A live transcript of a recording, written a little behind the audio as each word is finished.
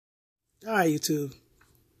All right, YouTube.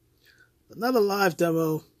 Another live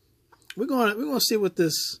demo. We're gonna see what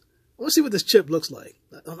this. I want to see what this chip looks like.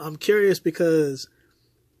 I'm curious because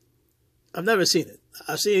I've never seen it.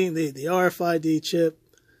 I've seen the RFID chip.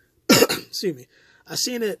 Excuse me. I've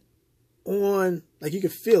seen it on, like, you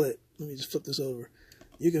can feel it. Let me just flip this over.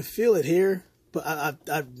 You can feel it here, but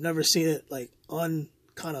I've never seen it like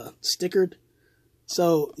kind of stickered.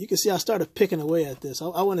 So you can see I started picking away at this.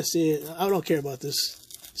 I want to see it. I don't care about this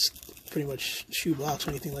pretty much shoe box or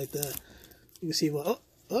anything like that. You can see, well,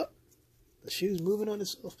 the shoe's moving on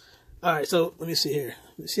itself. All right, so let me see here.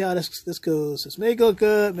 Let me see how this goes. This may go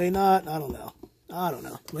good, may not. I don't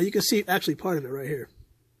know. Well, you can see actually part of it right here.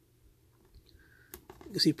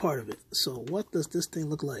 You can see part of it. So what does this thing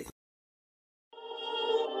look like?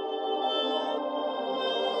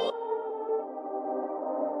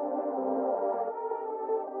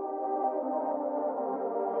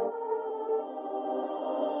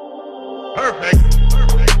 Perfect.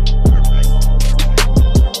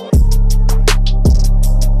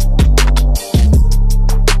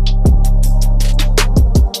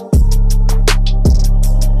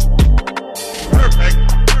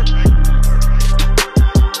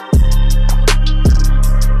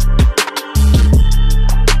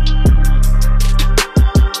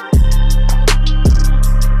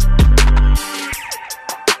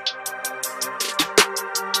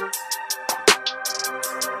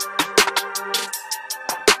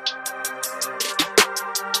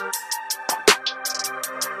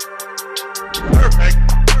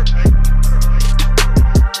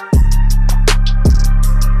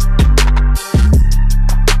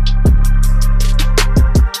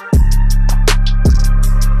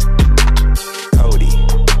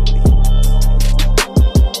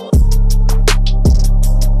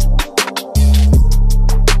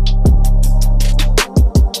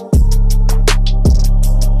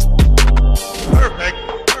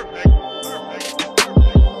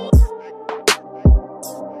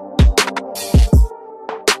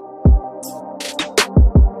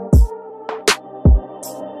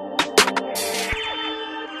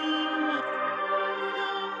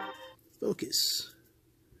 Focus.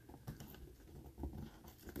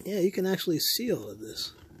 Yeah, you can actually see all of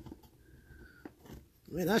this.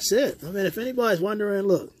 I mean, that's it. I mean, if anybody's wondering,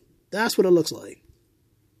 look, that's what it looks like.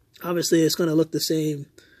 Obviously, it's going to look the same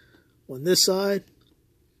on this side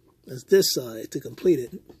as this side to complete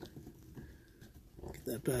it. Get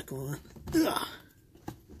that back on. Ugh.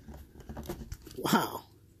 Wow.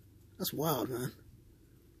 That's wild, man.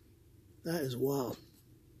 That is wild.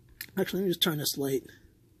 Actually, let me just turn this light.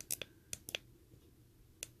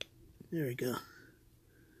 There we go.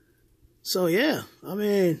 So yeah, I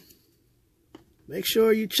mean, make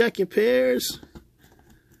sure you check your pairs.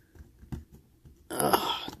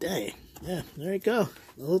 Oh, dang. Yeah, there you go.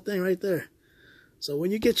 The whole thing right there. So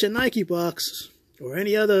when you get your Nike box or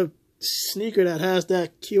any other sneaker that has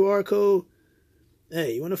that QR code,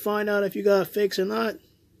 hey, you want to find out if you got fakes or not?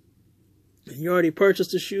 And you already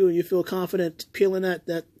purchased the shoe and you feel confident peeling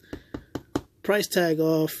that price tag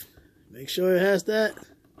off, make sure it has that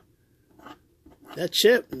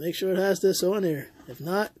chip, make sure it has this on there. If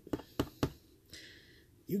not,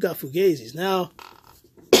 you got fugazis. Now,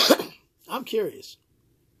 I'm curious.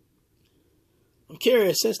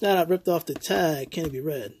 Since that I ripped off the tag, can it be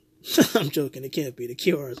read? I'm joking, it can't be. The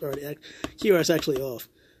QR is actually off.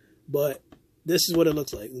 But this is what it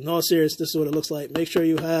looks like. In all seriousness, this is what it looks like. Make sure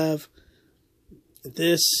you have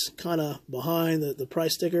this kind of behind the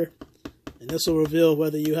price sticker, and this will reveal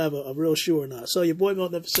whether you have a real shoe or not. So your boy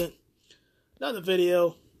Magnificent. Another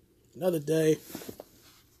video, another day.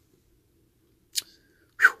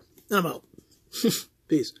 Whew. I'm out.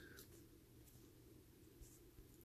 Peace.